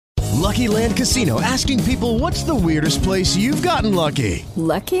Lucky Land Casino, asking people, what's the weirdest place you've gotten lucky?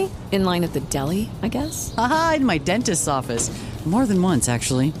 Lucky? In line at the deli, I guess? Aha, in my dentist's office. More than once,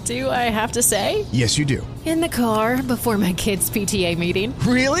 actually. Do I have to say? Yes, you do. In the car before my kids' PTA meeting.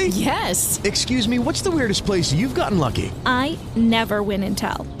 Really? Yes. Excuse me, what's the weirdest place you've gotten lucky? I never win and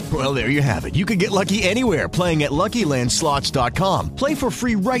tell. Well, there you have it. You can get lucky anywhere, playing at LuckyLandSlots.com. Play for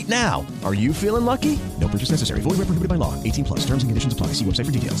free right now. Are you feeling lucky? No purchase necessary. Void where prohibited by law. 18 plus. Terms and conditions apply. See website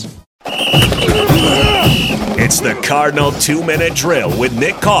for details. It's the Cardinal 2-Minute Drill with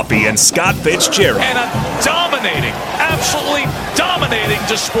Nick Coffey and Scott Fitzgerald. And a absolutely dominating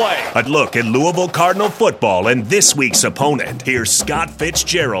display. A look at Louisville Cardinal football and this week's opponent. Here's Scott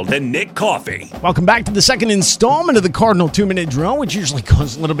Fitzgerald and Nick Coffey. Welcome back to the second installment of the Cardinal 2-Minute Drill, which usually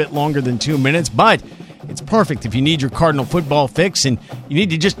goes a little bit longer than 2 minutes, but it's perfect if you need your Cardinal football fix and you need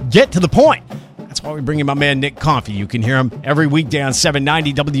to just get to the point. That's why we bring in my man Nick Coffey. You can hear him every weekday on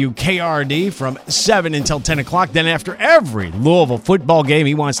 790 WKRD from 7 until 10 o'clock. Then after every Louisville football game,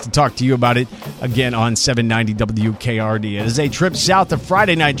 he wants to talk to you about it again on 790 WKRD. It is a trip south, a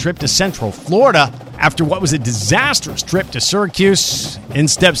Friday night trip to Central Florida. After what was a disastrous trip to Syracuse, in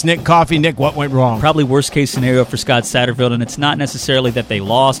steps Nick Coffey. Nick, what went wrong? Probably worst case scenario for Scott Satterfield, and it's not necessarily that they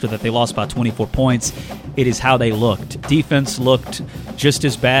lost or that they lost by 24 points. It is how they looked. Defense looked just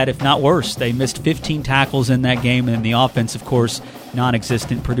as bad, if not worse. They missed 15 tackles in that game, and the offense, of course,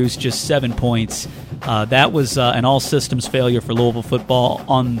 non-existent, produced just 7 points. That was an all-systems failure for Louisville football.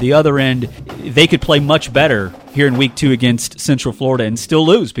 On the other end, they could play much better here in Week 2 against Central Florida and still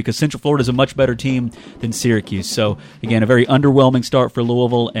lose because Central Florida is a much better team than Syracuse. So, again, a very underwhelming start for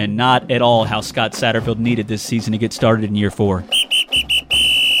Louisville and not at all how Scott Satterfield needed this season to get started in year 4.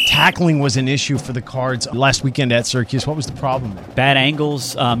 Tackling was an issue for the Cards last weekend at Syracuse. What was the problem there? Bad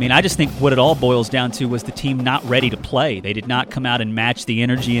angles. I just think what it all boils down to was the team not ready to play. They did not come out and match the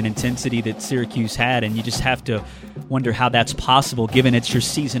energy and intensity that Syracuse had, and you just have to wonder how that's possible given it's your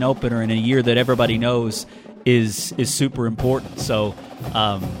season opener in a year that everybody knows is super important. So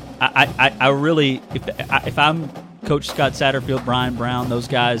I really, if I'm Coach Scott Satterfield, Brian Brown, those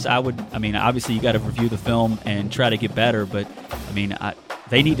guys, obviously you got to review the film and try to get better, but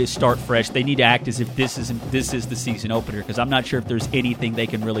they need to start fresh. They need to act as if this is the season opener because I'm not sure if there's anything they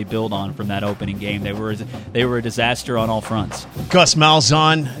can really build on from that opening game. They were a disaster on all fronts. Gus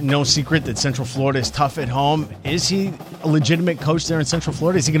Malzahn, no secret that Central Florida is tough at home. Is he a legitimate coach there in Central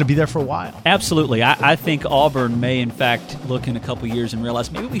Florida? Is he going to be there for a while? Absolutely. I think Auburn may, in fact, look in a couple years and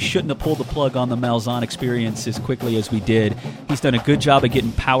realize maybe we shouldn't have pulled the plug on the Malzahn experience as quickly as we did. He's done a good job of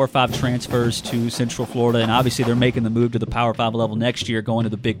getting Power 5 transfers to Central Florida, and obviously they're making the move to the Power 5 level next year, going to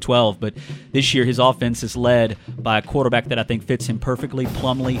the Big 12. But this year his offense is led by a quarterback that I think fits him perfectly,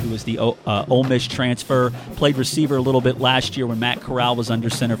 Plumlee, who is the Ole Miss transfer, played receiver a little bit last year when Matt Corral was under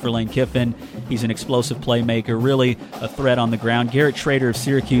center for Lane Kiffin. He's an explosive playmaker, really a threat on the ground. Garrett Schrader of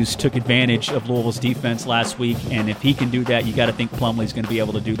Syracuse took advantage of Louisville's defense last week, and if he can do that, you got to think Plumlee's going to be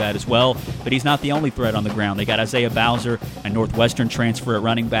able to do that as well. But he's not the only threat on the ground. They got Isaiah Bowser, a Northwestern transfer at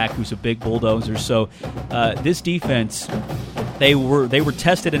running back, who's a big bulldozer. So this defense, they were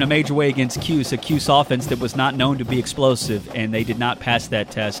tested in a major way against Cuse, a Cuse offense that was not known to be explosive, and they did not pass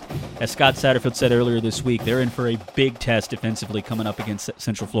that test. As Scott Satterfield said earlier this week, they're in for a big test defensively coming up against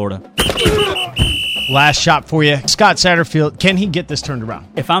Central Florida. Last shot for you. Scott Satterfield, can he get this turned around?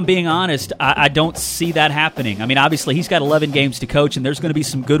 If I'm being honest, I don't see that happening. Obviously, he's got 11 games to coach, and there's going to be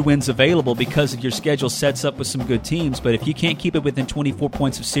some good wins available because your schedule sets up with some good teams. But if you can't keep it within 24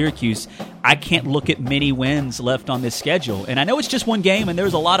 points of Syracuse, I can't look at many wins left on this schedule. And I know it's just one game, and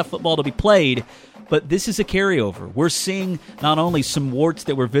there's a lot of football to be played, but this is a carryover. We're seeing not only some warts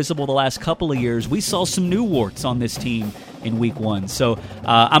that were visible the last couple of years, we saw some new warts on this team in Week 1. So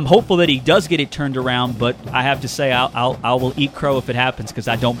I'm hopeful that he does get it turned around, but I have to say I will eat crow if it happens because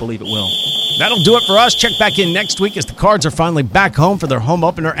I don't believe it will. That'll do it for us. Check back in next week as the Cards are finally back home for their home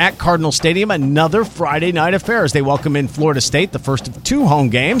opener at Cardinal Stadium. Another Friday night affair as they welcome in Florida State, the first of 2 home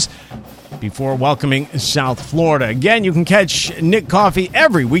games, before welcoming South Florida. Again, you can catch Nick Coffey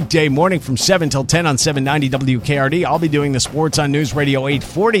every weekday morning from 7 till 10 on 790 WKRD. I'll be doing the sports on News Radio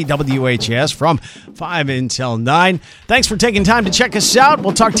 840 WHS from 5 until 9. Thanks for taking time to check us out.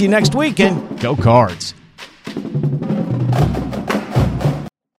 We'll talk to you next week, and go Cards.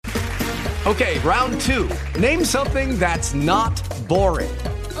 Okay, round 2. Name something that's not boring.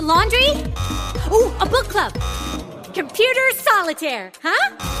 A laundry? Ooh, a book club. Computer solitaire,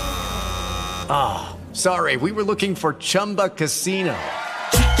 huh? Ah, sorry, we were looking for Chumba Casino.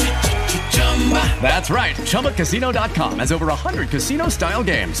 That's right, ChumbaCasino.com has over 100 casino-style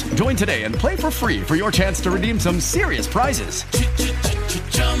games. Join today and play for free for your chance to redeem some serious prizes.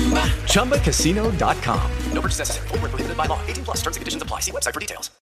 ChumbaCasino.com. No purchase necessary. Void where prohibited by law. 18+ terms and conditions apply. See website for details.